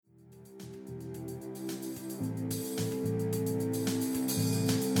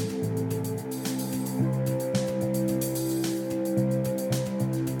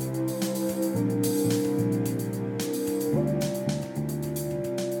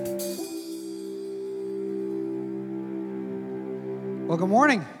Well, good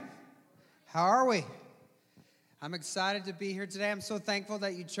morning. How are we? I'm excited to be here today. I'm so thankful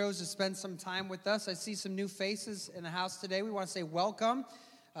that you chose to spend some time with us. I see some new faces in the house today. We want to say welcome.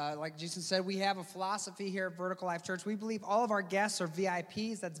 Like Jason said, we have a philosophy here at Vertical Life Church. We believe all of our guests are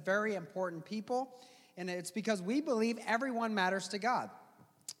VIPs. That's very important people. And it's because we believe everyone matters to God.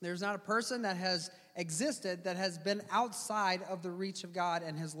 There's not a person that has existed that has been outside of the reach of God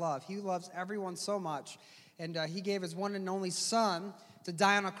and his love. He loves everyone so much. And he gave his one and only son to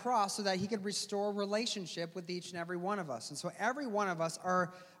die on a cross so that he could restore relationship with each and every one of us. And so every one of us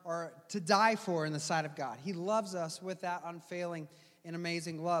are to die for in the sight of God. He loves us with that unfailing and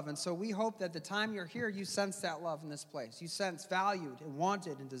amazing love. And so we hope that the time you're here, you sense that love in this place. You sense valued and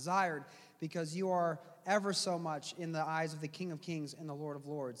wanted and desired because you are ever so much in the eyes of the King of Kings and the Lord of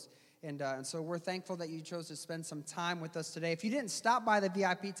Lords. And so we're thankful that you chose to spend some time with us today. If you didn't stop by the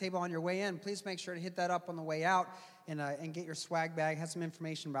VIP table on your way in, please make sure to hit that up on the way out and get your swag bag. Have some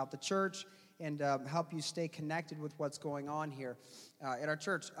information about the church and help you stay connected with what's going on here at our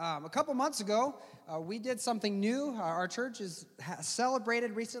church. A couple months ago, we did something new. Our church has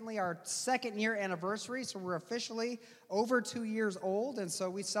celebrated recently our second year anniversary, so we're officially over 2 years old, and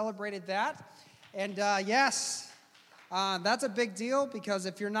so we celebrated that. And yes. That's a big deal because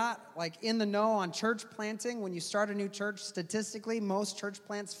if you're not like in the know on church planting, when you start a new church, statistically, most church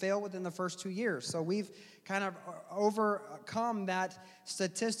plants fail within the first 2 years. So we've kind of overcome that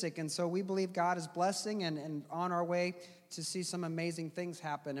statistic. And so we believe God is blessing and on our way to see some amazing things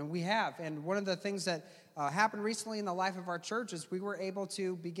happen. And we have. And one of the things that happened recently in the life of our church is we were able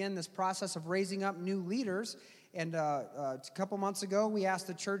to begin this process of raising up new leaders. And a couple months ago, we asked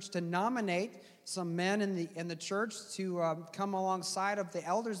the church to nominate some men in the church to come alongside of the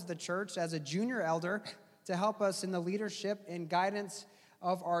elders of the church as a junior elder to help us in the leadership and guidance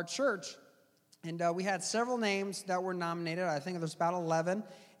of our church. And we had several names that were nominated. I think there's about 11.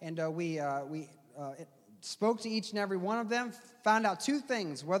 And we spoke to each and every one of them, found out two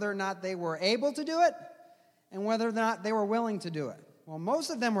things, whether or not they were able to do it and whether or not they were willing to do it. Well, most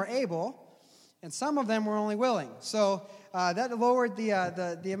of them were able, and some of them were only willing. So that lowered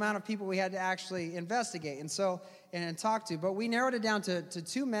the amount of people we had to actually investigate and talk to. But we narrowed it down to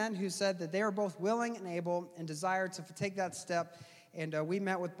two men who said that they were both willing and able and desired to take that step. And we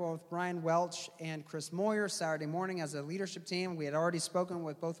met with both Brian Welch and Chris Moyer Saturday morning as a leadership team. We had already spoken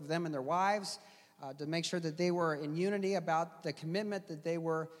with both of them and their wives to make sure that they were in unity about the commitment that they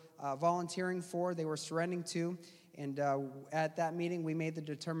were volunteering for, they were surrendering to. And at that meeting, we made the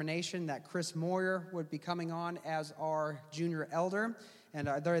determination that Chris Moyer would be coming on as our junior elder. And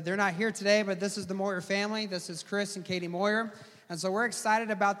they're not here today, but this is the Moyer family. This is Chris and Katie Moyer. And so we're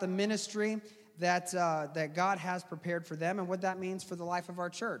excited about the ministry that God has prepared for them and what that means for the life of our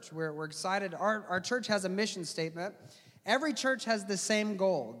church. We're excited. Our church has a mission statement. Every church has the same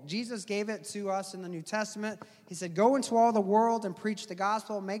goal. Jesus gave it to us in the New Testament. He said, go into all the world and preach the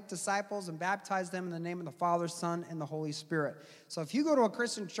gospel, make disciples, and baptize them in the name of the Father, Son, and the Holy Spirit. So if you go to a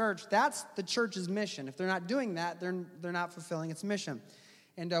Christian church, that's the church's mission. If they're not doing that, they're not fulfilling its mission.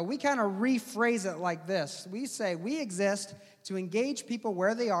 And we kind of rephrase it like this. We say we exist to engage people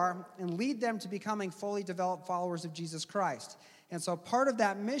where they are and lead them to becoming fully developed followers of Jesus Christ. And so part of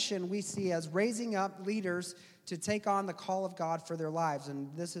that mission we see as raising up leaders to take on the call of God for their lives. And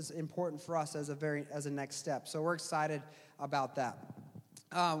this is important for us as a next step. So we're excited about that.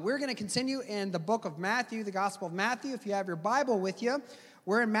 We're going to continue in the book of Matthew, the Gospel of Matthew. If you have your Bible with you,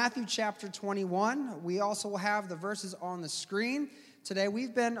 we're in Matthew chapter 21. We also will have the verses on the screen. Today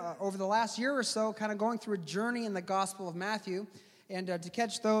we've been, over the last year or so, kind of going through a journey in the Gospel of Matthew. And to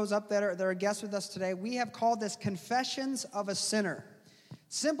catch those up that are guests with us today, we have called this Confessions of a Sinner.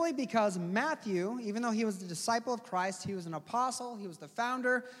 Simply because Matthew, even though he was the disciple of Christ, he was an apostle, he was the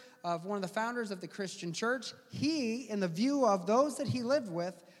founder of one of the founders of the Christian church, he, in the view of those that he lived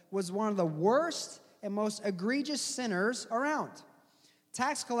with, was one of the worst and most egregious sinners around.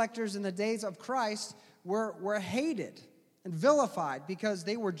 Tax collectors in the days of Christ were hated and vilified because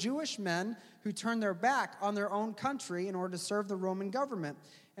they were Jewish men who turned their back on their own country in order to serve the Roman government.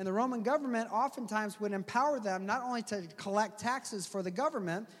 And the Roman government oftentimes would empower them not only to collect taxes for the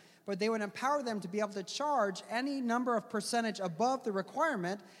government, but they would empower them to be able to charge any number of percentage above the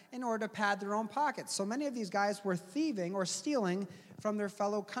requirement in order to pad their own pockets. So many of these guys were thieving or stealing from their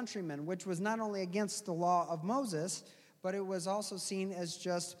fellow countrymen, which was not only against the law of Moses, but it was also seen as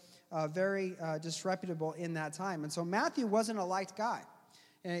just very disreputable in that time. And so Matthew wasn't a liked guy.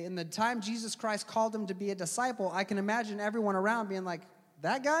 In the time Jesus Christ called him to be a disciple, I can imagine everyone around being like,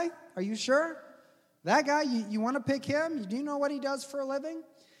 that guy? Are you sure? That guy? You want to pick him? Do you know what he does for a living?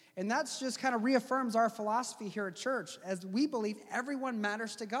 And that's just kind of reaffirms our philosophy here at church, as we believe everyone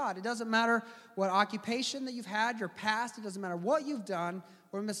matters to God. It doesn't matter what occupation that you've had, your past. It doesn't matter what you've done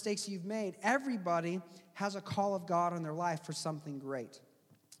or mistakes you've made. Everybody has a call of God on their life for something great.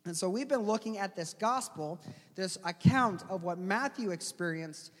 And so we've been looking at this gospel, this account of what Matthew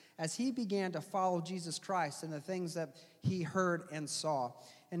experienced as he began to follow Jesus Christ and the things that he heard and saw.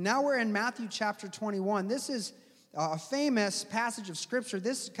 And now we're in Matthew chapter 21. This is a famous passage of Scripture.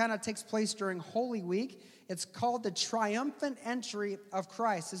 This kind of takes place during Holy Week. It's called the triumphant entry of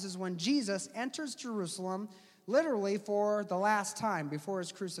Christ. This is when Jesus enters Jerusalem, literally for the last time before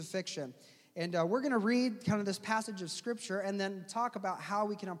his crucifixion. And we're going to read kind of this passage of Scripture and then talk about how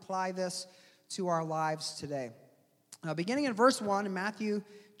we can apply this to our lives today. Beginning in verse 1 in Matthew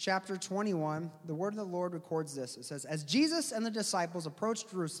chapter 21, the word of the Lord records this. It says, "As Jesus and the disciples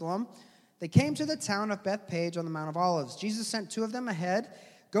approached Jerusalem, they came to the town of Bethpage on the Mount of Olives. Jesus sent two of them ahead.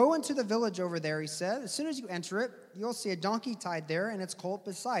 Go into the village over there, he said. As soon as you enter it, you'll see a donkey tied there and its colt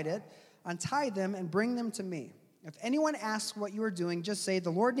beside it. Untie them and bring them to me. If anyone asks what you are doing, just say,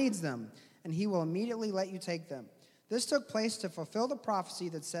 'The Lord needs them,' and he will immediately let you take them." This took place to fulfill the prophecy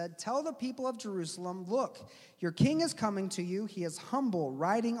that said, "Tell the people of Jerusalem, look, your king is coming to you. He is humble,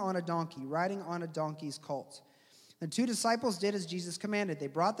 riding on a donkey's colt." The two disciples did as Jesus commanded. They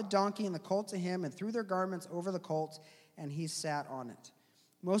brought the donkey and the colt to him and threw their garments over the colt, and he sat on it.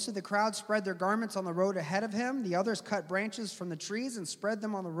 Most of the crowd spread their garments on the road ahead of him. The others cut branches from the trees and spread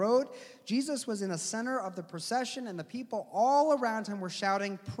them on the road. Jesus was in the center of the procession, and the people all around him were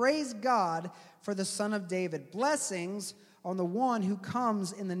shouting, "Praise God for the Son of David. Blessings on the one who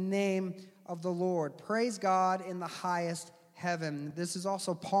comes in the name of the Lord. Praise God in the highest heaven." This is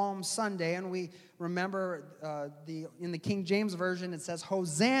also Palm Sunday, and we remember in the King James Version, it says,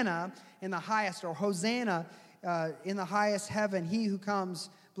 "Hosanna in the highest," or "Hosanna in the highest heaven. He who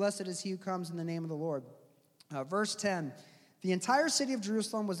comes, blessed is he who comes in the name of the Lord." Verse 10, "The entire city of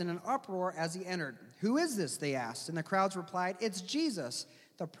Jerusalem was in an uproar as he entered. 'Who is this?' they asked, and the crowds replied, 'It's Jesus,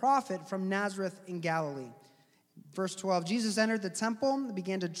 the prophet from Nazareth in Galilee.'" Verse 12, "Jesus entered the temple and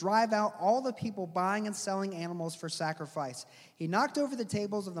began to drive out all the people buying and selling animals for sacrifice. He knocked over the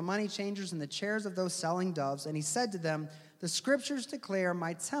tables of the money changers and the chairs of those selling doves, and he said to them, 'The scriptures declare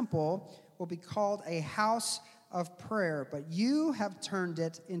my temple will be called a house of prayer, but you have turned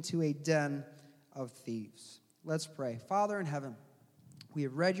it into a den of thieves.'" Let's pray. Father in heaven, we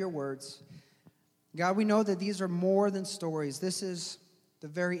have read your words. God, we know that these are more than stories. This is the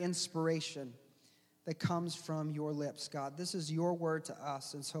very inspiration that comes from your lips, God. This is your word to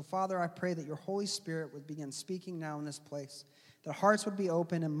us. And so, Father, I pray that your Holy Spirit would begin speaking now in this place, that hearts would be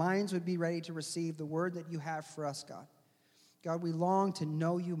open and minds would be ready to receive the word that you have for us, God. God, we long to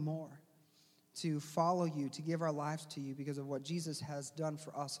know you more, to follow you, to give our lives to you because of what Jesus has done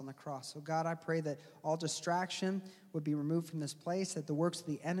for us on the cross. So, God, I pray that all distraction would be removed from this place, that the works of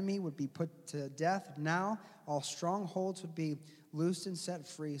the enemy would be put to death now, all strongholds would be loosed and set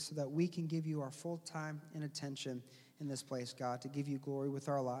free so that we can give you our full time and attention in this place, God, to give you glory with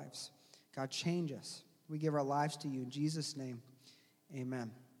our lives. God, change us. We give our lives to you. In Jesus' name,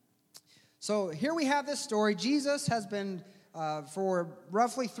 amen. So here we have this story. Jesus has been, for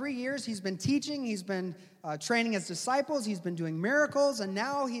roughly 3 years, he's been teaching. He's been training his disciples. He's been doing miracles. And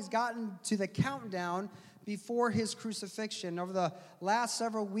now he's gotten to the countdown before his crucifixion. Over the last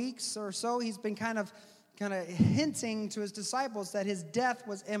several weeks or so, he's been kind of hinting to his disciples that his death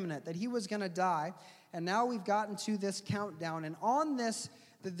was imminent, that he was going to die. And now we've gotten to this countdown. And on this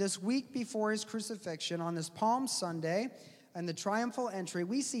week before his crucifixion, on this Palm Sunday, and the triumphal entry,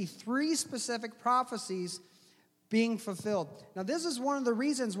 we see 3 specific prophecies being fulfilled. Now, this is one of the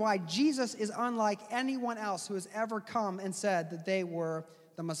reasons why Jesus is unlike anyone else who has ever come and said that they were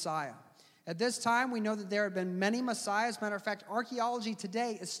the Messiah. At this time, we know that there have been many messiahs. Matter of fact, archaeology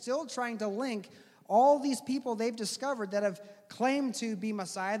today is still trying to link all these people they've discovered that have claimed to be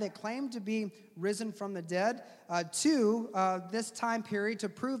Messiah, that claim to be risen from the dead, to this time period to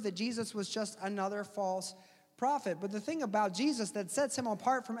prove that Jesus was just another false prophet. But the thing about Jesus that sets him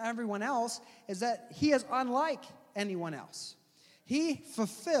apart from everyone else is that he is unlike anyone else. He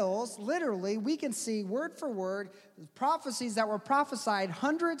fulfills, literally, we can see word for word, prophecies that were prophesied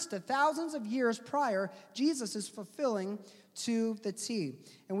hundreds to thousands of years prior. Jesus is fulfilling to the T.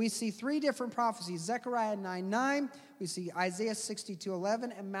 And we see 3 different prophecies: Zechariah 9:9, we see Isaiah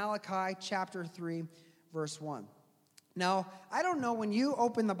 62:11, and Malachi chapter 3, verse 1. Now, I don't know when you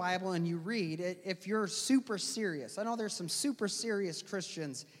open the Bible and you read it, if you're super serious. I know there's some super serious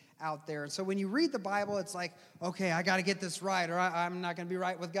Christians out there. And so when you read the Bible, it's like, okay, I got to get this right, or I'm not going to be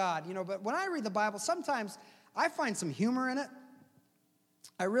right with God. But when I read the Bible, sometimes I find some humor in it.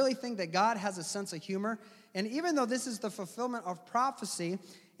 I really think that God has a sense of humor. And even though this is the fulfillment of prophecy,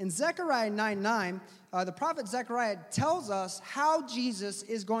 in Zechariah 9:9, the prophet Zechariah tells us how Jesus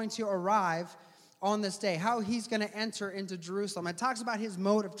is going to arrive on this day, how he's going to enter into Jerusalem. It talks about his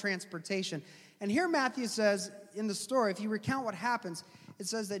mode of transportation. And here Matthew says in the story, if you recount what happens, it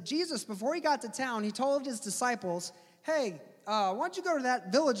says that Jesus, before he got to town, he told his disciples, hey, why don't you go to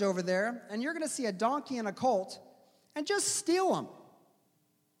that village over there, and you're going to see a donkey and a colt, and just steal them.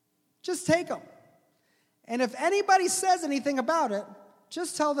 Just take them. And if anybody says anything about it,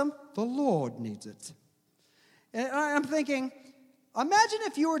 just tell them the Lord needs it. And I'm thinking, imagine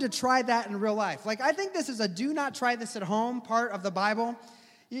if you were to try that in real life. Like, I think this is a do not try this at home part of the Bible.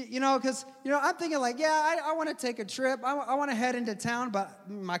 Because, I'm thinking like, yeah, I want to take a trip. I want to head into town, but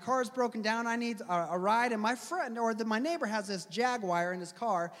my car is broken down. I need a ride. And my friend or my neighbor has this Jaguar in his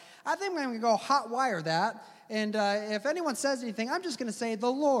car. I think I'm going to go hot wire that. And if anyone says anything, I'm just going to say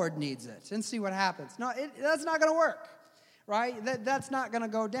the Lord needs it and see what happens. No, that's not going to work, right? That's not going to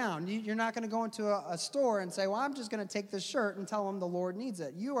go down. You're not going to go into a store and say, well, I'm just going to take this shirt and tell them the Lord needs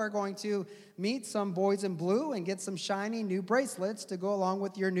it. You are going to meet some boys in blue and get some shiny new bracelets to go along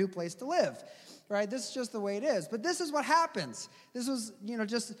with your new place to live, right? This is just the way it is. But this is what happens. This was,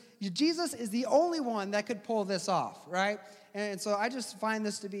 Jesus is the only one that could pull this off, right? And so I just find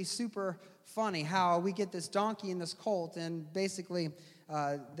this to be super funny how we get this donkey and this colt, and basically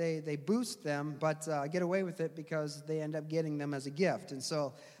they boost them, but get away with it because they end up getting them as a gift. And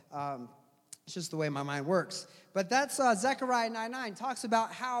so it's just the way my mind works. But that's Zechariah 9:9 talks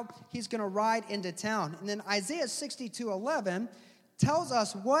about how he's going to ride into town. And then Isaiah 62:11 tells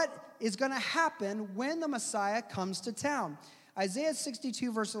us what is going to happen when the Messiah comes to town. Isaiah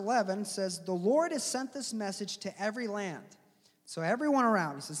 62 verse 11 says, the Lord has sent this message to every land. So everyone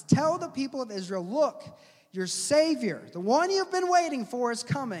around, he says, tell the people of Israel, look, your Savior, the one you've been waiting for, is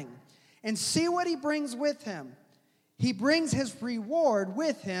coming. And see what he brings with him. He brings his reward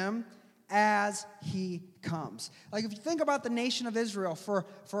with him as he comes. Like if you think about the nation of Israel,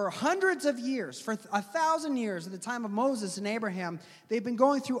 for hundreds of years, for 1,000 years at the time of Moses and Abraham, they've been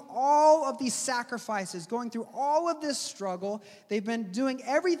going through all of these sacrifices, going through all of this struggle. They've been doing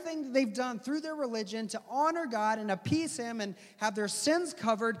everything they've done through their religion to honor God and appease him and have their sins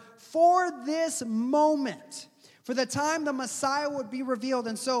covered for this moment, for the time the Messiah would be revealed.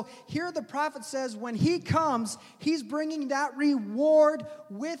 And so here the prophet says when he comes, he's bringing that reward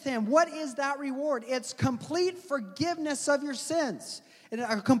with him. What is that reward? It's complete forgiveness of your sins and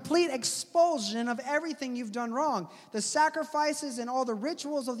a complete expulsion of everything you've done wrong. The sacrifices and all the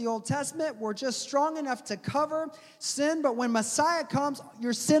rituals of the Old Testament were just strong enough to cover sin, but when Messiah comes,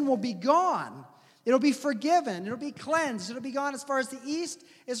 your sin will be gone. It'll be forgiven. It'll be cleansed. It'll be gone as far as the east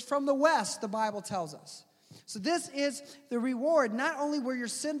is from the west, the Bible tells us. So this is the reward. Not only will your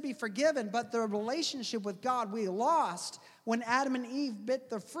sin be forgiven, but the relationship with God we lost when Adam and Eve bit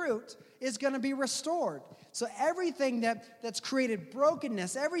the fruit is going to be restored. So everything that's created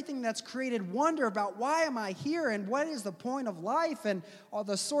brokenness, everything that's created wonder about why am I here and what is the point of life and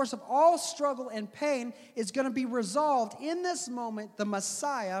the source of all struggle and pain is going to be resolved in this moment. The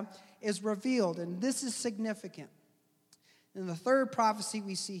Messiah is revealed, and this is significant. And the third prophecy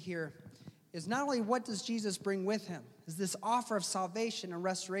we see here is not only what does Jesus bring with him, is this offer of salvation and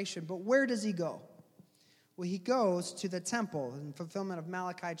restoration, but where does he go? Well, he goes to the temple in fulfillment of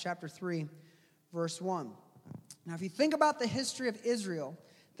Malachi chapter 3, verse 1. Now, if you think about the history of Israel,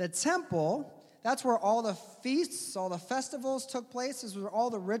 the temple, that's where all the feasts, all the festivals took place. This is where all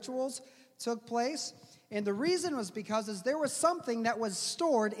the rituals took place. And the reason was because there was something that was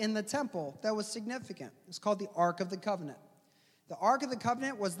stored in the temple that was significant. It's called the Ark of the Covenant. The Ark of the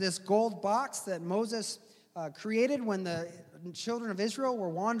Covenant was this gold box that Moses created when the children of Israel were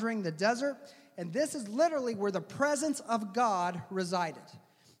wandering the desert. And this is literally where the presence of God resided.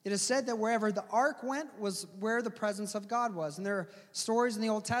 It is said that wherever the ark went was where the presence of God was. And there are stories in the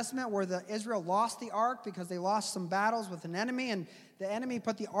Old Testament where Israel lost the ark because they lost some battles with an enemy. And the enemy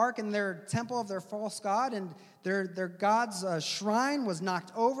put the ark in their temple of their false god. And their God's shrine was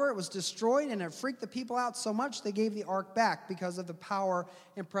knocked over. It was destroyed. And it freaked the people out so much they gave the ark back because of the power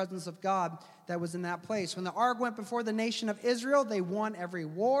and presence of God that was in that place. When the ark went before the nation of Israel, they won every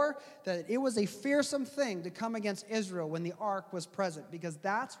war. That it was a fearsome thing to come against Israel when the ark was present, because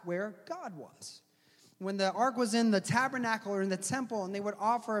that's where God was. When the ark was in the tabernacle or in the temple and they would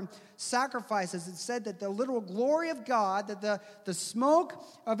offer sacrifices, it said that the literal glory of God, that the smoke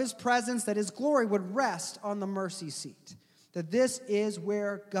of his presence, that his glory would rest on the mercy seat. That this is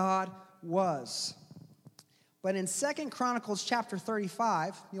where God was. But in 2 Chronicles chapter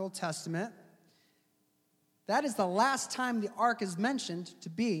 35, the Old Testament, that is the last time the ark is mentioned to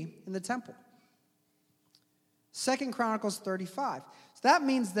be in the temple. 2 Chronicles 35. So that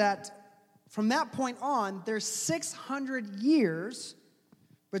means that from that point on, there's 600 years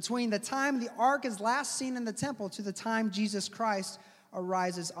between the time the ark is last seen in the temple to the time Jesus Christ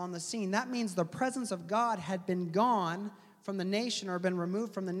arises on the scene. That means the presence of God had been gone from the nation or been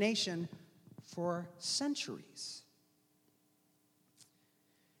removed from the nation for centuries.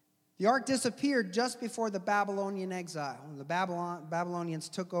 The ark disappeared just before the Babylonian exile. The Babylonians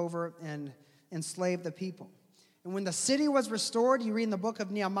took over and enslaved the people. And when the city was restored, you read in the book of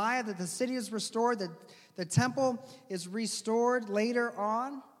Nehemiah that the city is restored, that the temple is restored later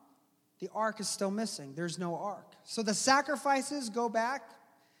on. The ark is still missing. There's no ark. So the sacrifices go back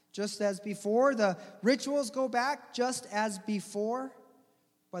just as before. The rituals go back just as before.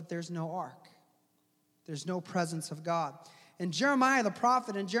 But there's no ark. There's no presence of God. And Jeremiah the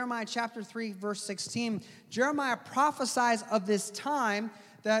prophet, in Jeremiah chapter 3, verse 16, Jeremiah prophesies of this time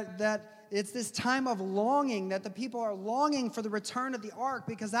that it's this time of longing, that the people are longing for the return of the ark,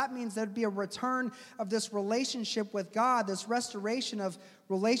 because that means there'd be a return of this relationship with God, this restoration of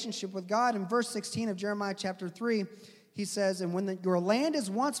relationship with God. In verse 16 of Jeremiah chapter 3, he says, "And when your land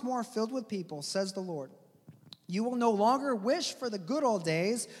is once more filled with people, says the Lord, you will no longer wish for the good old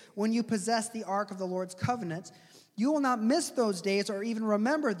days when you possessed the ark of the Lord's covenant. You will not miss those days or even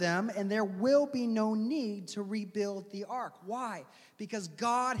remember them, and there will be no need to rebuild the ark." Why? Because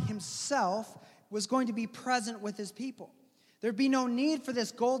God himself was going to be present with his people. There'd be no need for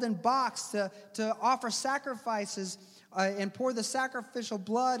this golden box to offer sacrifices and pour the sacrificial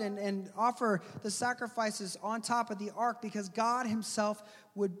blood and offer the sacrifices on top of the ark, because God himself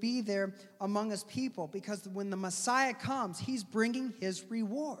would be there among his people. Because when the Messiah comes, he's bringing his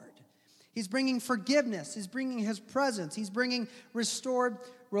reward. He's bringing forgiveness. He's bringing his presence. He's bringing restored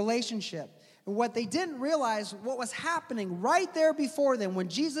relationship. And what they didn't realize, what was happening right there before them when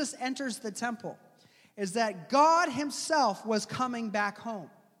Jesus enters the temple, is that God himself was coming back home.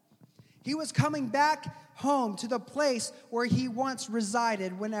 He was coming back home to the place where he once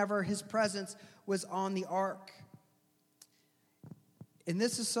resided whenever his presence was on the ark. And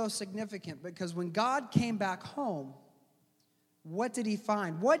this is so significant because when God came back home, what did he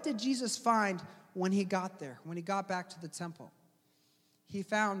find? What did Jesus find when he got there, when he got back to the temple? He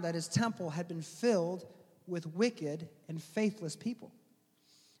found that his temple had been filled with wicked and faithless people.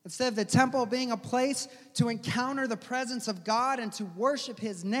 Instead of the temple being a place to encounter the presence of God and to worship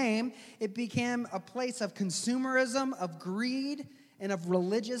his name, it became a place of consumerism, of greed, and of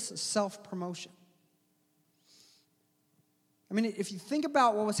religious self-promotion. I mean, if you think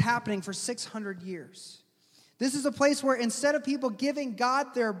about what was happening for 600 years, this is a place where instead of people giving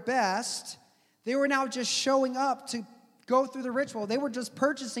God their best, they were now just showing up to go through the ritual. They were just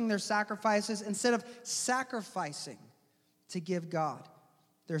purchasing their sacrifices instead of sacrificing to give God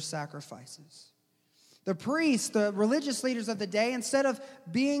their sacrifices. The priests, the religious leaders of the day, instead of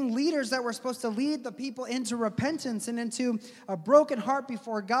being leaders that were supposed to lead the people into repentance and into a broken heart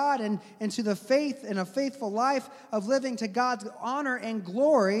before God and into the faith and a faithful life of living to God's honor and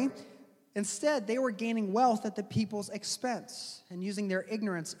glory, instead they were gaining wealth at the people's expense and using their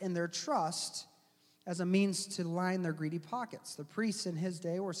ignorance and their trust as a means to line their greedy pockets. The priests in his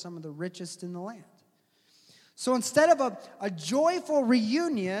day were some of the richest in the land. So instead of a joyful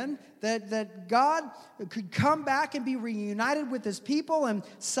reunion that God could come back and be reunited with his people and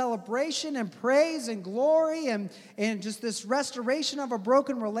celebration and praise and glory and just this restoration of a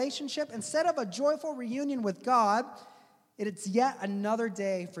broken relationship, instead of a joyful reunion with God, it's yet another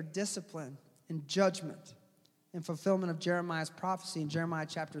day for discipline and judgment and fulfillment of Jeremiah's prophecy in Jeremiah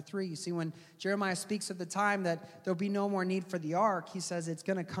chapter 3. You see, when Jeremiah speaks of the time that there'll be no more need for the ark, he says it's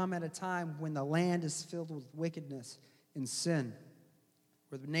going to come at a time when the land is filled with wickedness and sin,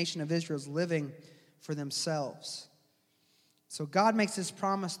 where the nation of Israel is living for themselves. So God makes this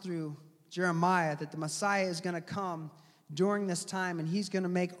promise through Jeremiah that the Messiah is going to come during this time, and he's going to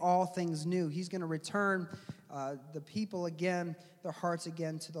make all things new. He's going to return the people again, their hearts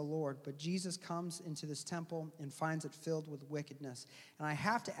again to the Lord. But Jesus comes into this temple and finds it filled with wickedness. And I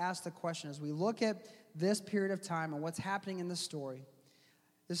have to ask the question, as we look at this period of time and what's happening in the story,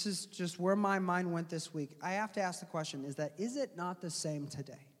 this is just where my mind went this week. I have to ask the question, is it not the same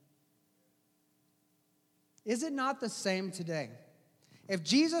today? Is it not the same today? If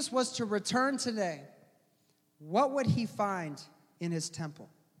Jesus was to return today, what would he find in his temple?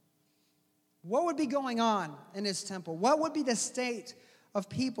 What would be going on in his temple? What would be the state of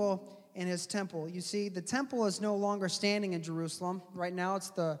people in his temple? You see, the temple is no longer standing in Jerusalem. Right now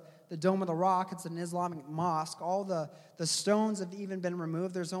it's the Dome of the Rock. It's an Islamic mosque. All the stones have even been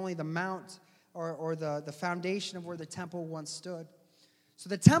removed. There's only the Mount or the foundation of where the temple once stood. So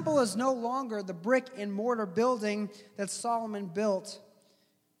the temple is no longer the brick and mortar building that Solomon built,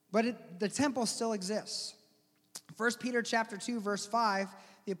 but the temple still exists. 1 Peter chapter 2, verse 5,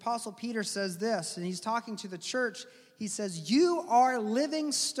 the Apostle Peter says this, and he's talking to the church. He says, "You are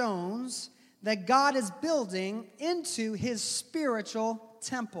living stones that God is building into his spiritual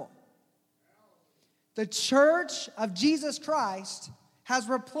temple." The church of Jesus Christ has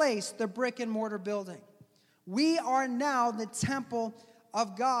replaced the brick and mortar building. We are now the temple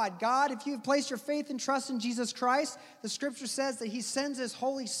of God. God, if you've placed your faith and trust in Jesus Christ, the scripture says that he sends his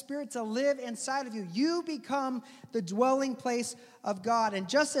Holy Spirit to live inside of you. You become the dwelling place of God. And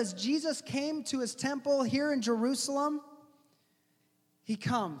just as Jesus came to his temple here in Jerusalem, he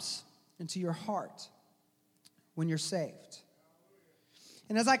comes into your heart when you're saved.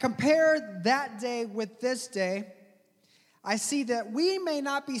 And as I compare that day with this day, I see that we may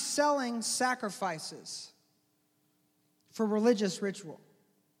not be selling sacrifices for religious ritual,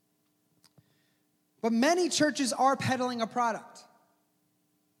 but many churches are peddling a product.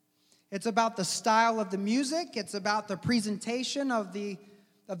 It's about the style of the music. It's about the presentation of the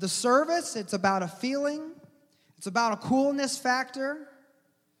service. It's about a feeling. It's about a coolness factor.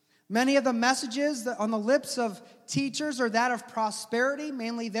 Many of the messages on the lips of teachers are that of prosperity,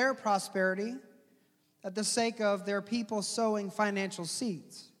 mainly their prosperity, at the sake of their people sowing financial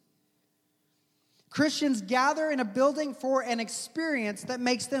seeds. Christians gather in a building for an experience that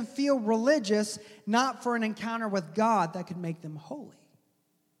makes them feel religious, not for an encounter with God that could make them holy.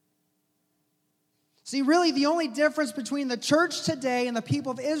 See, really the only difference between the church today and the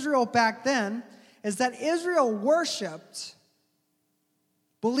people of Israel back then is that Israel worshiped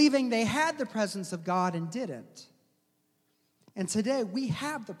believing they had the presence of God and didn't. And today we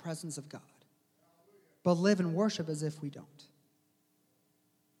have the presence of God, but live and worship as if we don't.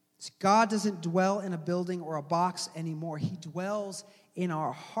 See, God doesn't dwell in a building or a box anymore. He dwells in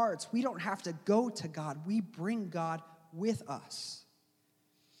our hearts. We don't have to go to God. We bring God with us.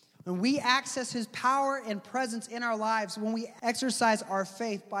 When we access his power and presence in our lives, when we exercise our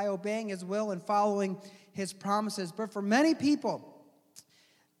faith by obeying his will and following his promises. But for many people,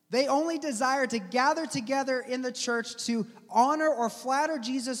 they only desire to gather together in the church to honor or flatter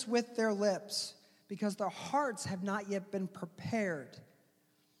Jesus with their lips because their hearts have not yet been prepared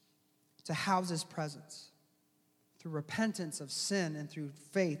to house his presence through repentance of sin and through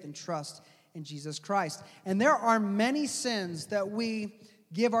faith and trust in Jesus Christ. And there are many sins that we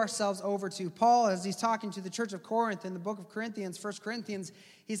give ourselves over to. Paul, as he's talking to the church of Corinth in the book of Corinthians, 1 Corinthians,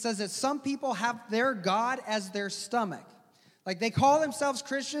 he says that some people have their God as their stomach. Like they call themselves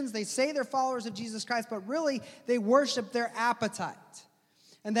Christians, they say they're followers of Jesus Christ, but really they worship their appetite.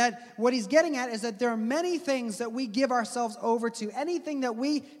 And that what he's getting at is that there are many things that we give ourselves over to. Anything that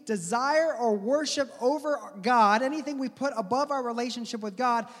we desire or worship over God, anything we put above our relationship with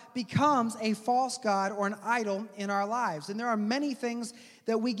God becomes a false god or an idol in our lives. And there are many things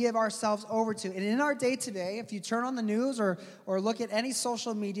that we give ourselves over to. And in our day today, if you turn on the news or look at any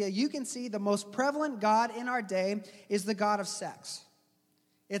social media, you can see the most prevalent god in our day is the god of sex.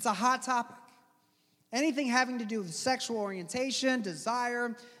 It's a hot topic. Anything having to do with sexual orientation,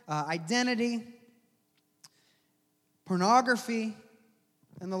 desire, identity, pornography,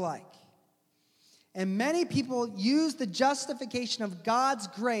 and the like. And many people use the justification of God's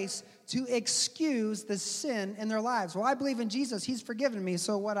grace to excuse the sin in their lives. Well, I believe in Jesus. He's forgiven me,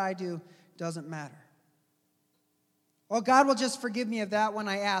 so what I do doesn't matter. Well, God will just forgive me of that when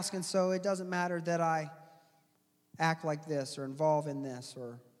I ask, and so it doesn't matter that I act like this or involve in this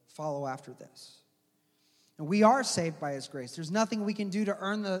or follow after this. And we are saved by his grace. There's nothing we can do to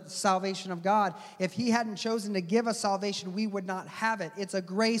earn the salvation of God. If he hadn't chosen to give us salvation, we would not have it. It's a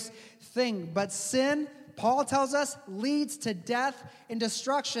grace thing. But sin, Paul tells us, leads to death and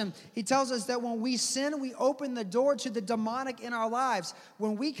destruction. He tells us that when we sin, we open the door to the demonic in our lives.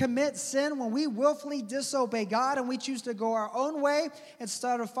 When we commit sin, when we willfully disobey God and we choose to go our own way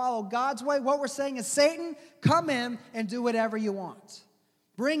instead of follow God's way, what we're saying is, Satan, come in and do whatever you want.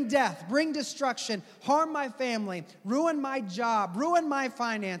 Bring death, bring destruction, harm my family, ruin my job, ruin my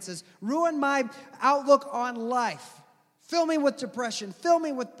finances, ruin my outlook on life. Fill me with depression, fill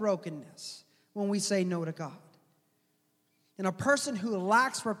me with brokenness when we say no to God. And a person who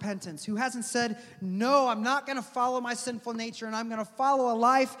lacks repentance, who hasn't said, no, I'm not going to follow my sinful nature and I'm going to follow a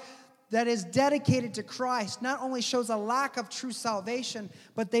life that is dedicated to Christ, not only shows a lack of true salvation,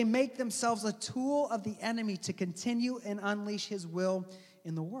 but they make themselves a tool of the enemy to continue and unleash his will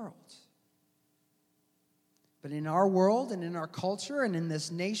in the world. But in our world and in our culture and in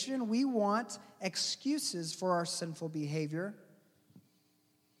this nation, we want excuses for our sinful behavior.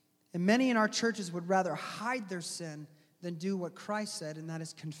 And many in our churches would rather hide their sin than do what Christ said, and that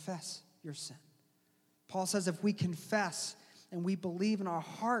is confess your sin. Paul says if we confess and we believe in our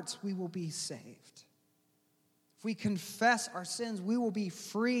hearts, we will be saved. If we confess our sins, we will be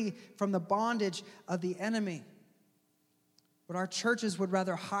free from the bondage of the enemy. But our churches would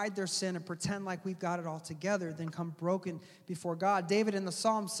rather hide their sin and pretend like we've got it all together than come broken before God. David in the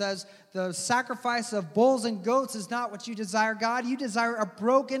Psalm says, the sacrifice of bulls and goats is not what you desire, God. You desire a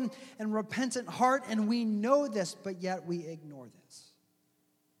broken and repentant heart, and we know this, but yet we ignore this.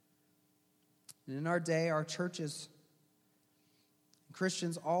 And in our day, our churches,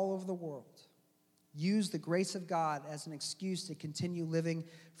 Christians all over the world, use the grace of God as an excuse to continue living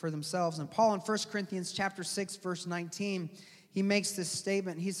for themselves. And Paul in 1 Corinthians chapter 6, verse 19, he makes this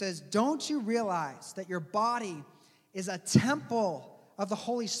statement. He says, don't you realize that your body is a temple of the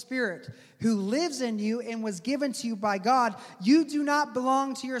Holy Spirit who lives in you and was given to you by God? You do not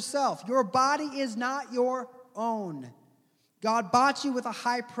belong to yourself. Your body is not your own. God bought you with a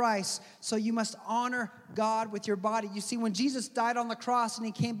high price, so you must honor God with your body. You see, when Jesus died on the cross and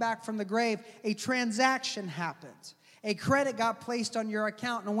he came back from the grave, a transaction happened. A credit got placed on your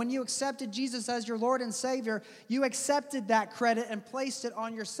account. And when you accepted Jesus as your Lord and Savior, you accepted that credit and placed it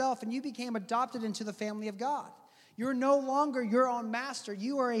on yourself, and you became adopted into the family of God. You're no longer your own master.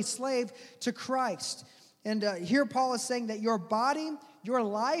 You are a slave to Christ. And here Paul is saying that your body, your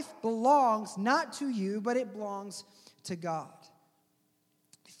life belongs not to you, but it belongs to God.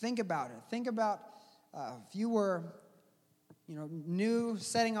 Think about it. Think about if you were new,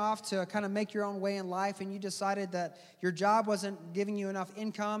 setting off to kind of make your own way in life, and you decided that your job wasn't giving you enough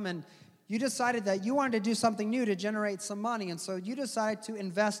income, and you decided that you wanted to do something new to generate some money, and so you decided to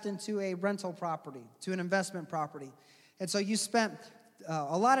invest into a rental property, to an investment property. And so you spent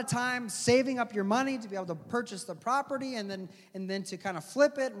a lot of time saving up your money to be able to purchase the property and then to kind of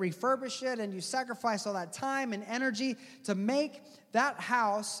flip it, refurbish it, and you sacrifice all that time and energy to make that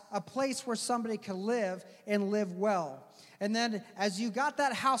house a place where somebody could live and live well. And then as you got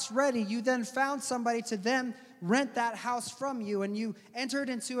that house ready, you then found somebody to then rent that house from you, and you entered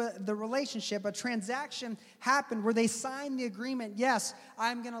into the relationship. A transaction happened where they signed the agreement. Yes,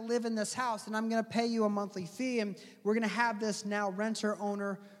 I'm going to live in this house, and I'm going to pay you a monthly fee, and we're going to have this now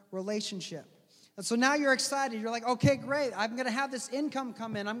renter-owner relationship. And so now you're excited. You're like, okay, great. I'm going to have this income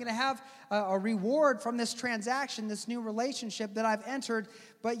come in. I'm going to have a reward from this transaction, this new relationship that I've entered.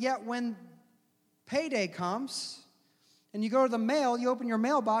 But yet when payday comes and you go to the mail, you open your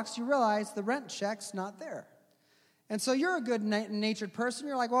mailbox, you realize the rent check's not there. And so you're a good-natured person.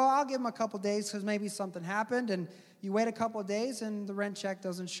 You're like, well, I'll give them a couple days because maybe something happened. And you wait a couple of days, and the rent check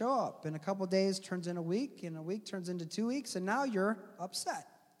doesn't show up. And a couple of days turns into a week, and a week turns into 2 weeks, and now you're upset.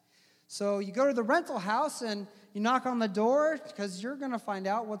 So you go to the rental house, and you knock on the door because you're going to find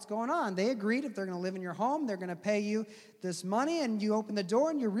out what's going on. They agreed if they're going to live in your home, they're going to pay you this money. And you open the door,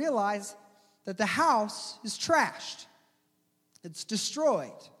 and you realize that the house is trashed. It's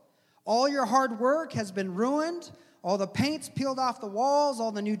destroyed. All your hard work has been ruined. All the paint's peeled off the walls,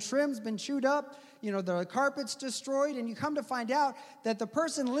 all the new trim's been chewed up, the carpet's destroyed, and you come to find out that the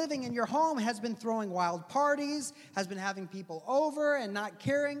person living in your home has been throwing wild parties, has been having people over, and not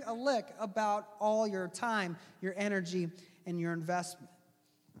caring a lick about all your time, your energy, and your investment.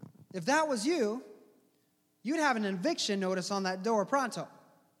 If that was you, you'd have an eviction notice on that door pronto.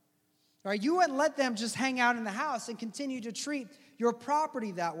 Right? You wouldn't let them just hang out in the house and continue to treat your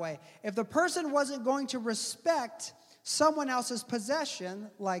property that way. If the person wasn't going to respect someone else's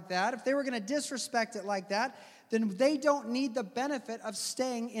possession like that, if they were going to disrespect it like that, then they don't need the benefit of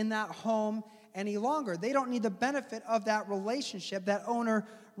staying in that home any longer. They don't need the benefit of that relationship, that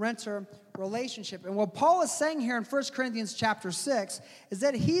owner-renter relationship. And what Paul is saying here in 1 Corinthians chapter 6 is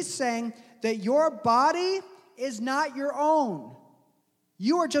that he's saying that your body is not your own.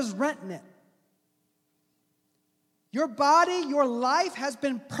 You are just renting it. Your body, your life has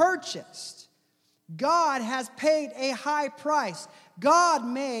been purchased. God has paid a high price. God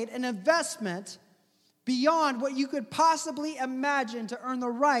made an investment beyond what you could possibly imagine to earn the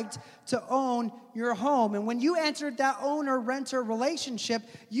right to own your home. And when you entered that owner-renter relationship,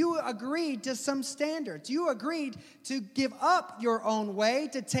 you agreed to some standards. You agreed to give up your own way,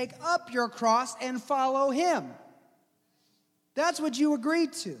 to take up your cross and follow him. That's what you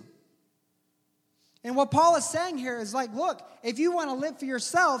agreed to. And what Paul is saying here is like, look, if you want to live for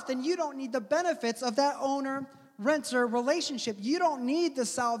yourself, then you don't need the benefits of that owner-renter relationship. You don't need the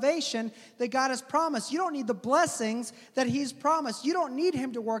salvation that God has promised. You don't need the blessings that he's promised. You don't need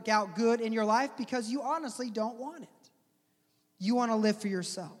him to work out good in your life because you honestly don't want it. You want to live for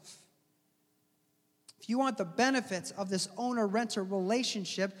yourself. if you want the benefits of this owner-renter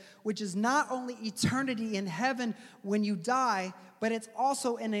relationship, which is not only eternity in heaven when you die, but it's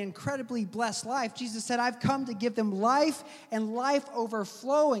also an incredibly blessed life. Jesus said, I've come to give them life and life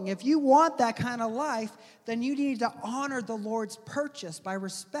overflowing. If you want that kind of life, then you need to honor the Lord's purchase by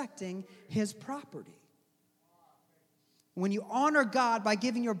respecting his property. When you honor God by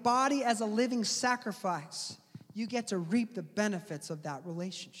giving your body as a living sacrifice, you get to reap the benefits of that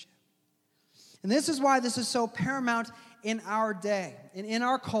relationship. And this is why this is so paramount in our day, and in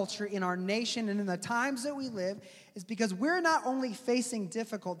our culture, in our nation, and in the times that we live, is because we're not only facing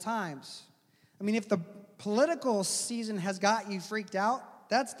difficult times. I mean, if the political season has got you freaked out,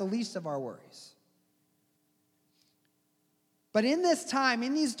 that's the least of our worries. But in this time,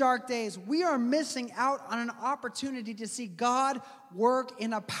 in these dark days, we are missing out on an opportunity to see God work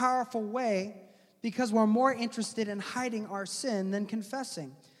in a powerful way because we're more interested in hiding our sin than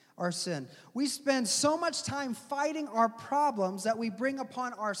confessing our sin. We spend so much time fighting our problems that we bring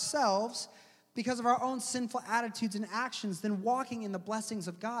upon ourselves because of our own sinful attitudes and actions than walking in the blessings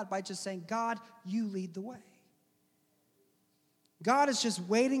of God by just saying, God, you lead the way. God is just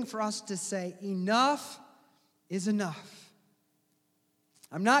waiting for us to say, enough is enough.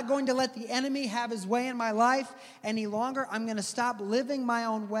 I'm not going to let the enemy have his way in my life any longer. I'm going to stop living my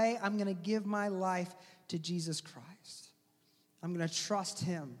own way. I'm going to give my life to Jesus Christ. I'm going to trust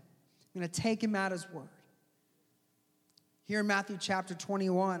him. I'm going to take him at his word. Here in Matthew chapter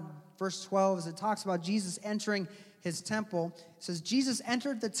 21, verse 12, as it talks about Jesus entering his temple, it says, Jesus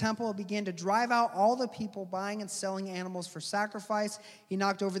entered the temple and began to drive out all the people buying and selling animals for sacrifice. He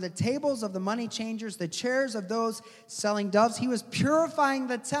knocked over the tables of the money changers, the chairs of those selling doves. He was purifying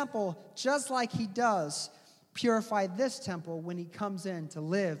the temple just like he does purify this temple when he comes in to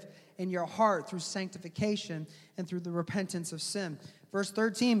live in your heart through sanctification and through the repentance of sin. Verse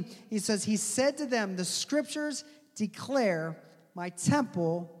 13, he says, he said to them, the scriptures declare my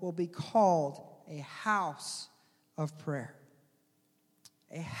temple will be called a house of prayer.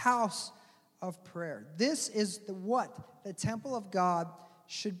 A house of prayer. This is what the temple of God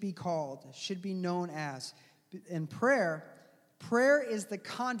should be called, should be known as. In prayer is the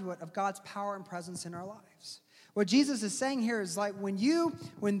conduit of God's power and presence in our lives. What Jesus is saying here is like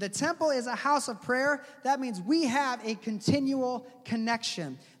when the temple is a house of prayer, that means we have a continual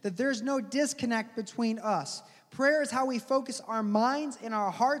connection, that there's no disconnect between us. Prayer is how we focus our minds and our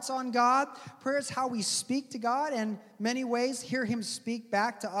hearts on God. Prayer is how we speak to God and in many ways hear him speak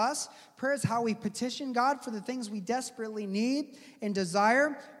back to us. Prayer is how we petition God for the things we desperately need and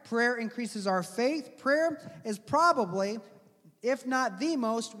desire. Prayer increases our faith. Prayer is probably, if not the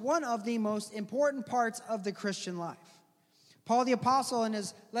most, one of the most important parts of the Christian life. Paul the Apostle, in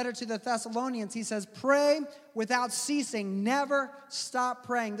his letter to the Thessalonians, he says, pray without ceasing. Never stop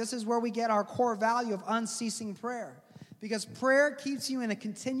praying. This is where we get our core value of unceasing prayer. Because prayer keeps you in a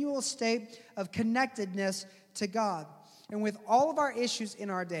continual state of connectedness to God. And with all of our issues in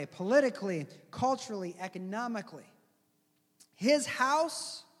our day, politically, culturally, economically, his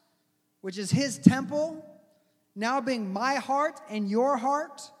house, which is his temple, now being my heart and your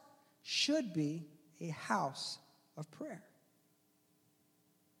heart, should be a house of prayer.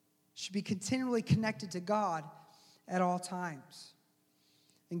 Should be continually connected to God at all times.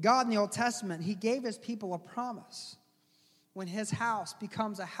 And God in the Old Testament, he gave his people a promise when his house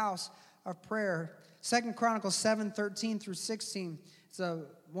becomes a house of prayer. 2 Chronicles 7:13 through 16. It's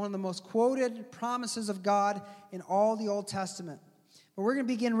one of the most quoted promises of God in all the Old Testament. But we're going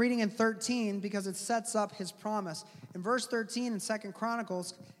to begin reading in 13 because it sets up his promise. In verse 13 in 2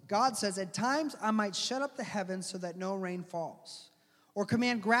 Chronicles, God says, at times I might shut up the heavens so that no rain falls, or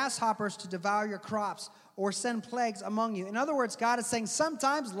command grasshoppers to devour your crops, or send plagues among you. In other words, God is saying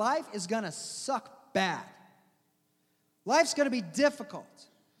sometimes life is going to suck bad. Life's going to be difficult.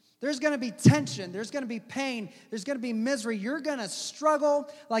 There's going to be tension. There's going to be pain. There's going to be misery. You're going to struggle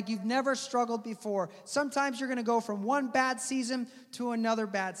like you've never struggled before. Sometimes you're going to go from one bad season to another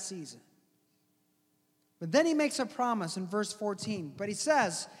bad season. But then he makes a promise in verse 14. But he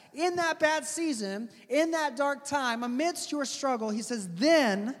says, in that bad season, in that dark time, amidst your struggle, he says,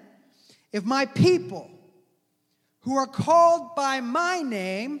 then if my people who are called by my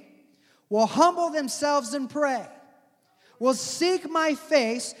name will humble themselves and pray, will seek my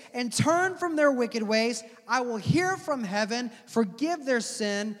face and turn from their wicked ways, I will hear from heaven, forgive their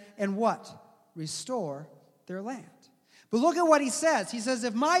sin, and what? Restore their land. But look at what he says. He says,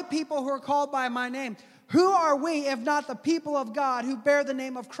 if my people who are called by my name, who are we if not the people of God who bear the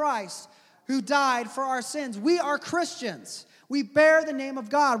name of Christ, who died for our sins? We are Christians. We bear the name of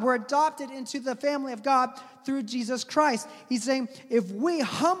God. We're adopted into the family of God through Jesus Christ. He's saying if we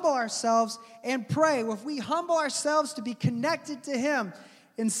humble ourselves and pray, if we humble ourselves to be connected to Him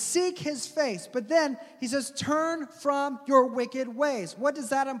and seek His face, but then He says, turn from your wicked ways. What does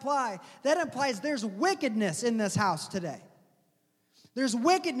that imply? That implies there's wickedness in this house today. There's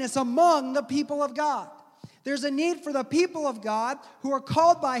wickedness among the people of God. There's a need for the people of God who are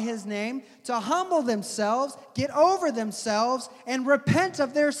called by His name to humble themselves, get over themselves, and repent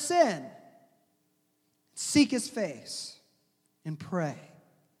of their sin. Seek His face and pray.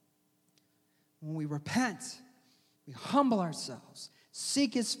 When we repent, we humble ourselves,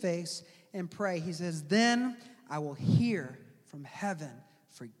 seek His face, and pray. He says, then I will hear from heaven,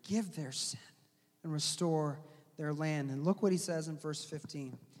 forgive their sin, and restore their land. And look what He says in verse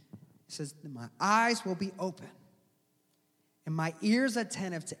 15. He says, my eyes will be open and my ears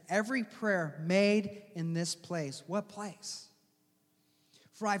attentive to every prayer made in this place. What place?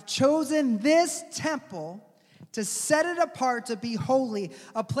 For I've chosen this temple to set it apart to be holy,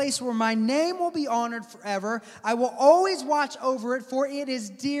 a place where my name will be honored forever. I will always watch over it, for it is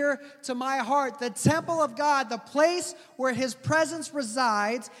dear to my heart. The temple of God, the place where His presence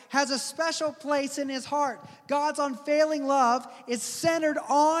resides, has a special place in His heart. God's unfailing love is centered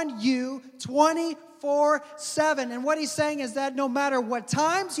on you 24/7. And what He's saying is that no matter what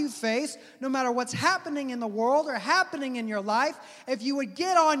times you face, no matter what's happening in the world or happening in your life, if you would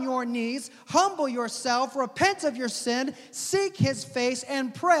get on your knees, humble yourself, repent of your sin, seek His face,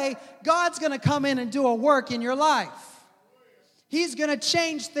 and pray, God's going to come in and do a work in your life. He's going to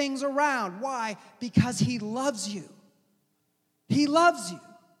change things around. Why? Because He loves you. He loves you.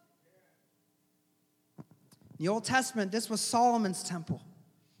 In the Old Testament, this was Solomon's temple.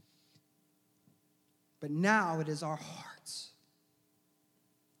 But now it is our hearts.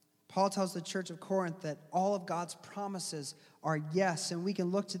 Paul tells the church of Corinth that all of God's promises are yes. And we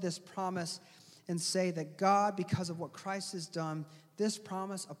can look to this promise and say that God, because of what Christ has done, this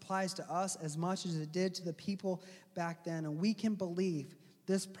promise applies to us as much as it did to the people back then. And we can believe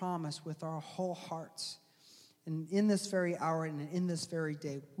this promise with our whole hearts. And in this very hour and in this very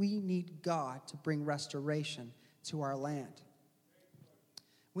day, we need God to bring restoration to our land.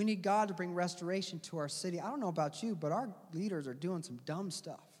 We need God to bring restoration to our city. I don't know about you, but our leaders are doing some dumb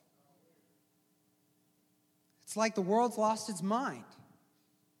stuff. It's like the world's lost its mind.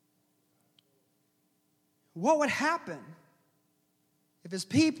 What would happen if His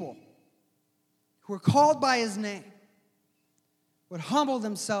people, who are called by His name, would humble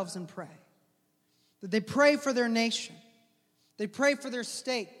themselves and pray? That they pray for their nation. They pray for their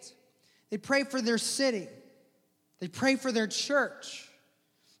state. They pray for their city. They pray for their church.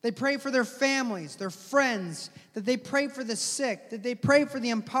 They pray for their families, their friends, that they pray for the sick, that they pray for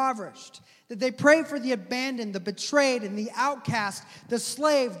the impoverished, that they pray for the abandoned, the betrayed, and the outcast, the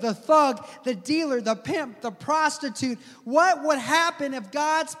slave, the thug, the dealer, the pimp, the prostitute. What would happen if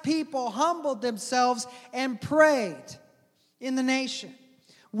God's people humbled themselves and prayed in the nation?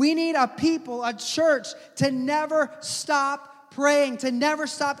 We need a people, a church, to never stop praying, to never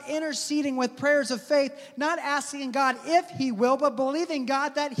stop interceding with prayers of faith, not asking God if He will, but believing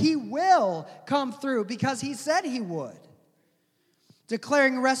God that He will come through because He said He would.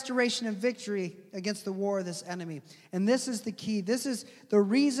 Declaring restoration and victory against the war of this enemy. And this is the key. This is the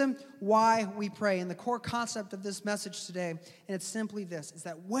reason why we pray. And the core concept of this message today, and it's simply this, is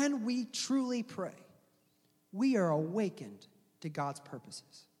that when we truly pray, we are awakened to God's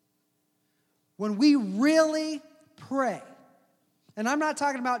purposes. When we really pray, and I'm not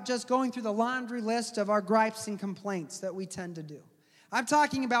talking about just going through the laundry list of our gripes and complaints that we tend to do. I'm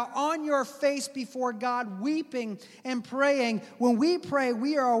talking about on your face before God, weeping and praying. When we pray,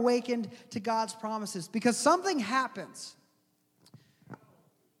 we are awakened to God's promises because something happens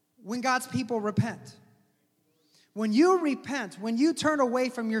when God's people repent. When you repent, when you turn away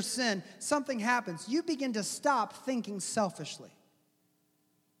from your sin, something happens. You begin to stop thinking selfishly.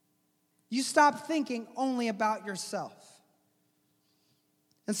 You stop thinking only about yourself.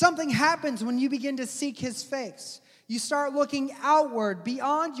 And something happens when you begin to seek His face. You start looking outward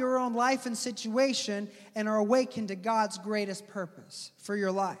beyond your own life and situation and are awakened to God's greatest purpose for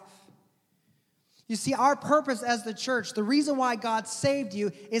your life. You see, our purpose as the church, the reason why God saved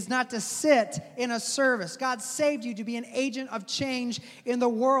you is not to sit in a service. God saved you to be an agent of change in the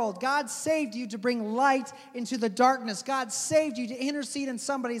world. God saved you to bring light into the darkness. God saved you to intercede in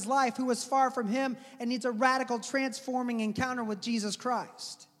somebody's life who is far from Him and needs a radical transforming encounter with Jesus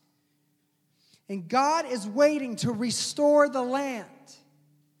Christ. And God is waiting to restore the land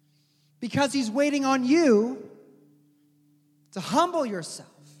because He's waiting on you to humble yourself,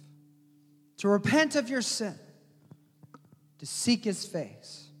 to repent of your sin, to seek his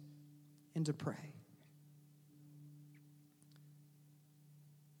face, and to pray.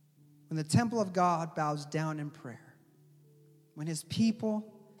 When the temple of God bows down in prayer, when his people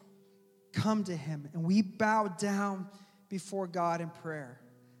come to him and we bow down before God in prayer,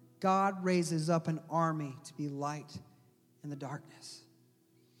 God raises up an army to be light in the darkness.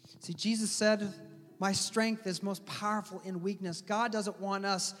 See, Jesus said, my strength is most powerful in weakness. God doesn't want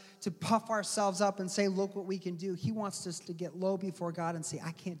us to puff ourselves up and say, look what we can do. He wants us to get low before God and say,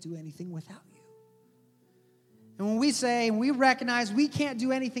 I can't do anything without you. And when we say, and we recognize we can't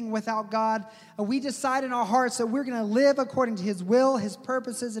do anything without God, and we decide in our hearts that we're going to live according to his will, his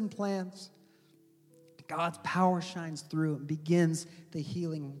purposes, and plans, God's power shines through and begins the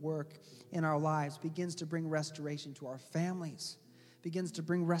healing work in our lives, begins to bring restoration to our families, begins to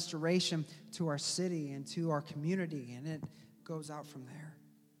bring restoration to our city and to our community, and it goes out from there.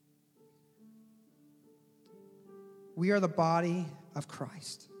 We are the body of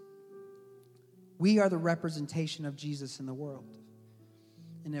Christ. We are the representation of Jesus in the world.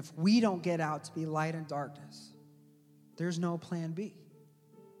 And if we don't get out to be light in darkness, there's no plan B.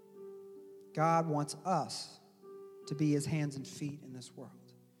 God wants us to be his hands and feet in this world.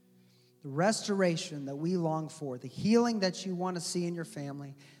 The restoration that we long for, the healing that you want to see in your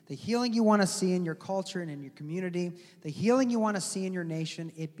family, the healing you want to see in your culture and in your community, the healing you want to see in your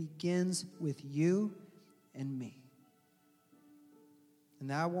nation, it begins with you and me. And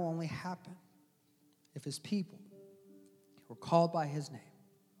that will only happen if his people who are called by his name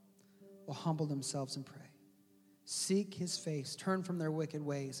will humble themselves and pray, seek his face, turn from their wicked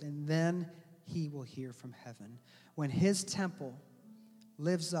ways, and then he will hear from heaven. When his temple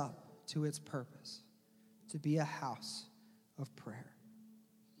lives up to its purpose, to be a house of prayer.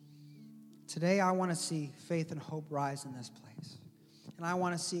 Today I want to see faith and hope rise in this place. And I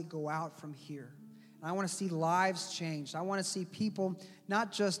want to see it go out from here. And I want to see lives changed. I want to see people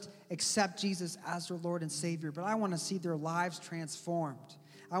not just accept Jesus as their Lord and Savior, but I want to see their lives transformed.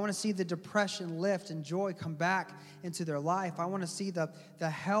 I want to see the depression lift and joy come back into their life. I want to see the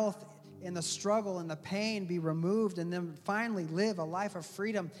health and the struggle and the pain be removed and then finally live a life of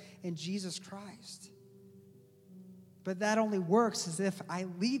freedom in Jesus Christ. But that only works as if I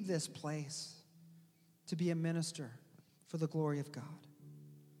leave this place to be a minister for the glory of God.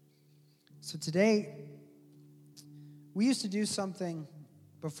 So today, we used to do something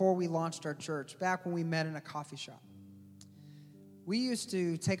before we launched our church, back when we met in a coffee shop. We used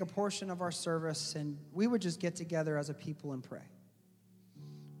to take a portion of our service and we would just get together as a people and pray.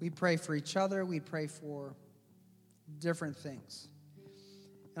 We'd pray for each other. We'd pray for different things.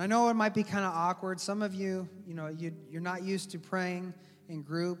 And I know it might be kind of awkward. Some of you, you're not used to praying in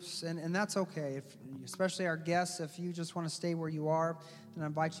groups, and that's okay. Especially our guests, if you just want to stay where you are, then I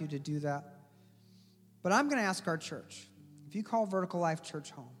invite you to do that. But I'm going to ask our church, if you call Vertical Life Church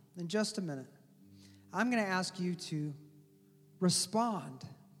home, in just a minute, I'm going to ask you to respond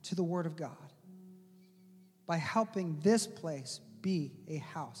to the Word of God by helping this place be a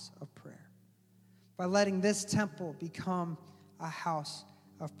house of prayer, by letting this temple become a house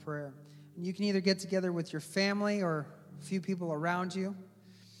of prayer. And you can either get together with your family or a few people around you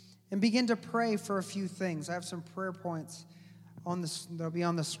and begin to pray for a few things. I have some prayer points that'll be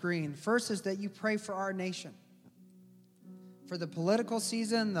on the screen. First is that you pray for our nation, for the political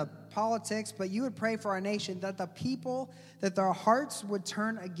season, the politics, but you would pray for our nation, that the people, that their hearts would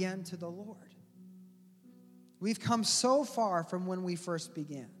turn again to the Lord. We've come so far from when we first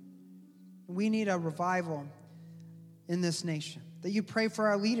began. We need a revival in this nation. That you pray for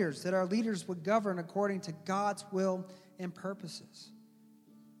our leaders, that our leaders would govern according to God's will and purposes.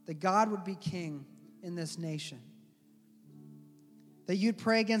 That God would be king in this nation. That you'd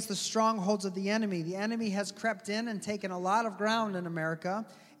pray against the strongholds of the enemy. The enemy has crept in and taken a lot of ground in America,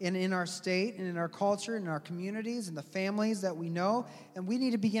 and in our state, and in our culture, and in our communities, and the families that we know. And we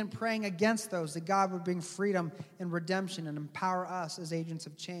need to begin praying against those, that God would bring freedom and redemption and empower us as agents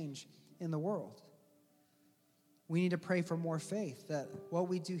of change in the world. We need to pray for more faith, that what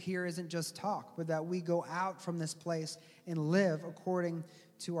we do here isn't just talk, but that we go out from this place and live according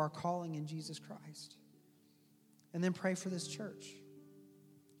to our calling in Jesus Christ. And then pray for this church,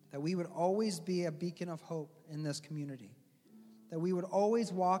 that we would always be a beacon of hope in this community, that we would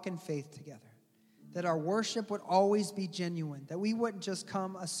always walk in faith together, that our worship would always be genuine, that we wouldn't just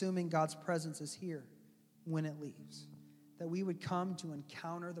come assuming God's presence is here when it leaves, that we would come to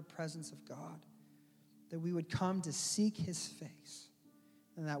encounter the presence of God, that we would come to seek his face,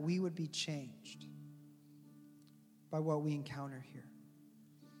 and that we would be changed by what we encounter here.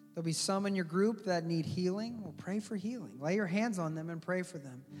 There'll be some in your group that need healing. Well, pray for healing. Lay your hands on them and pray for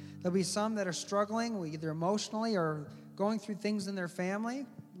them. There'll be some that are struggling, either emotionally or going through things in their family,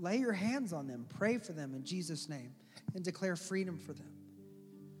 lay your hands on them. Pray for them in Jesus' name and declare freedom for them.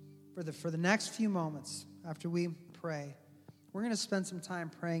 For the next few moments after we pray, we're going to spend some time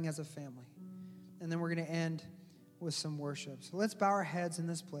praying as a family. And then we're going to end with some worship. So let's bow our heads in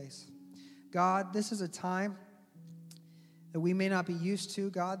this place. God, this is a time that we may not be used to.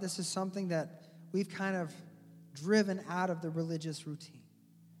 God, this is something that we've kind of driven out of the religious routine.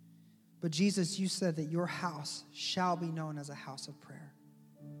 But Jesus, you said that your house shall be known as a house of prayer.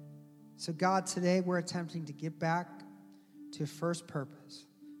 So God, today we're attempting to get back to first purpose,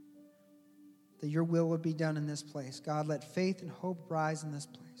 that your will would be done in this place. God, let faith and hope rise in this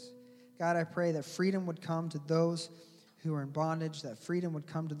place. God, I pray that freedom would come to those who are in bondage, that freedom would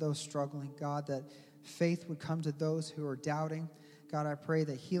come to those struggling. God, that faith would come to those who are doubting. God, I pray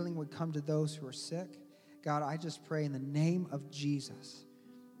that healing would come to those who are sick. God, I just pray in the name of Jesus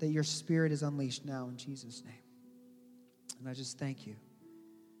that your Spirit is unleashed now in Jesus' name. And I just thank you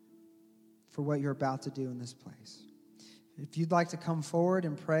for what you're about to do in this place. If you'd like to come forward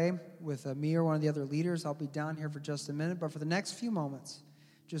and pray with me or one of the other leaders, I'll be down here for just a minute. But for the next few moments,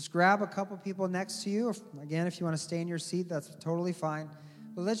 just grab a couple people next to you. If you want to stay in your seat, that's totally fine.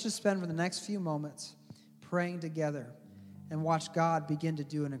 But let's just spend for the next few moments praying together and watch God begin to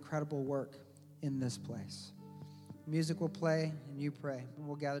do an incredible work in this place. Music will play and you pray, and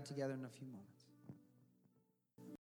we'll gather together in a few moments.